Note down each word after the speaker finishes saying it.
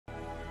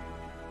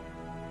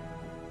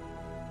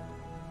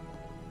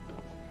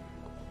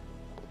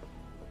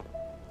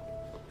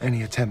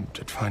Any attempt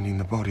at finding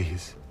the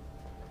bodies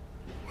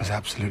was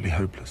absolutely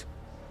hopeless.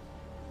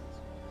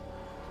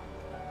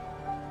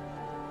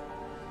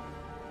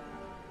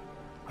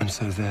 And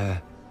so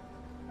there,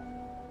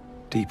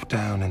 deep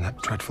down in that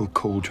dreadful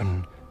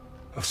cauldron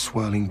of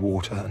swirling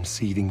water and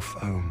seething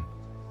foam,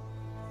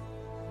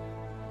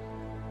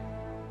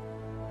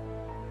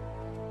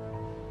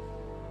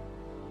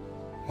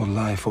 will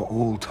lie for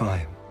all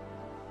time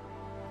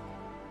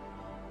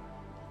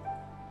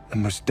the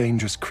most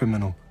dangerous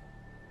criminal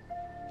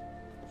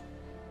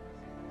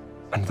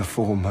and the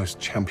foremost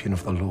champion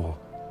of the law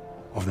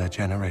of their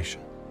generation.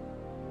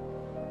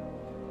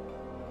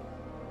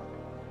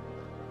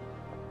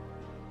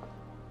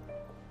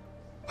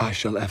 I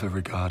shall ever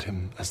regard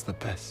him as the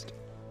best.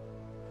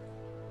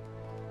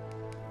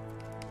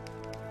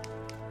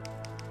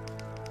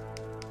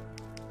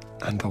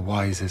 And the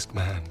wisest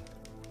man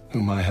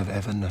whom I have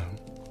ever known.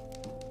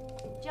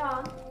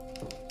 John?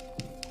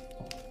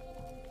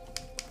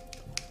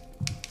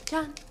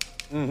 John?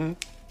 Mm-hmm.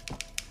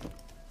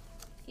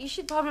 You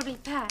should probably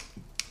pack.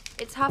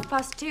 It's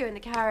 2:30 and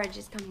the carriage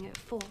is coming at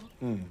 4.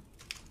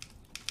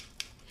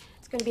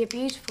 It's going to be a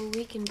beautiful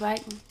week in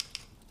Brighton.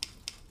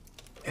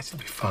 Yes, it'll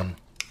be fun.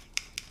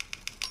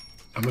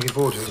 I'm looking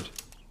forward to it.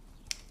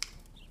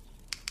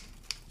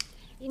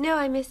 You know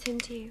I miss him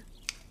too.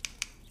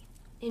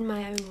 In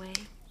my own way.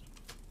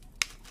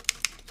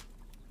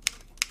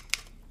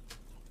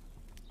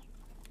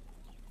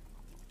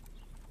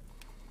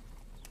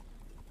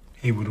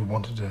 He would have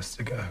wanted us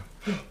to go.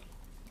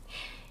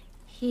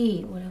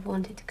 He would have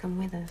wanted to come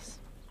with us.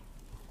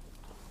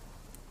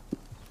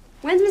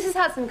 When's Mrs.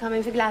 Hudson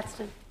coming for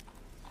Gladstone?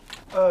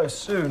 Oh,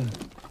 soon.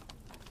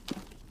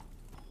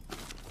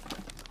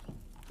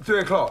 3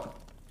 o'clock.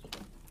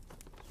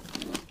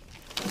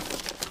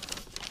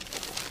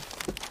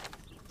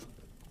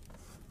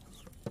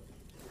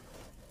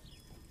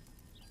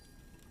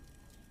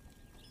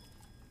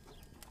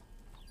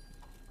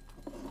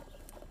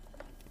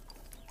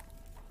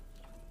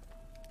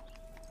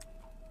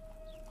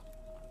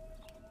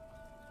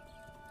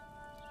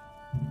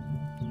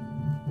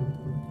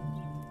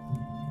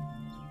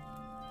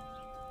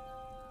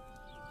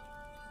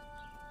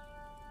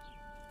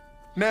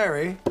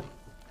 Mary?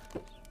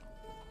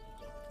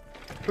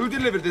 Who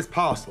delivered this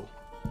parcel?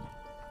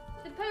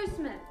 The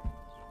postman.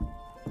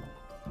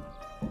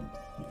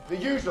 The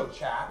usual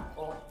chap,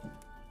 or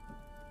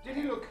did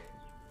he look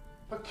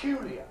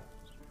peculiar?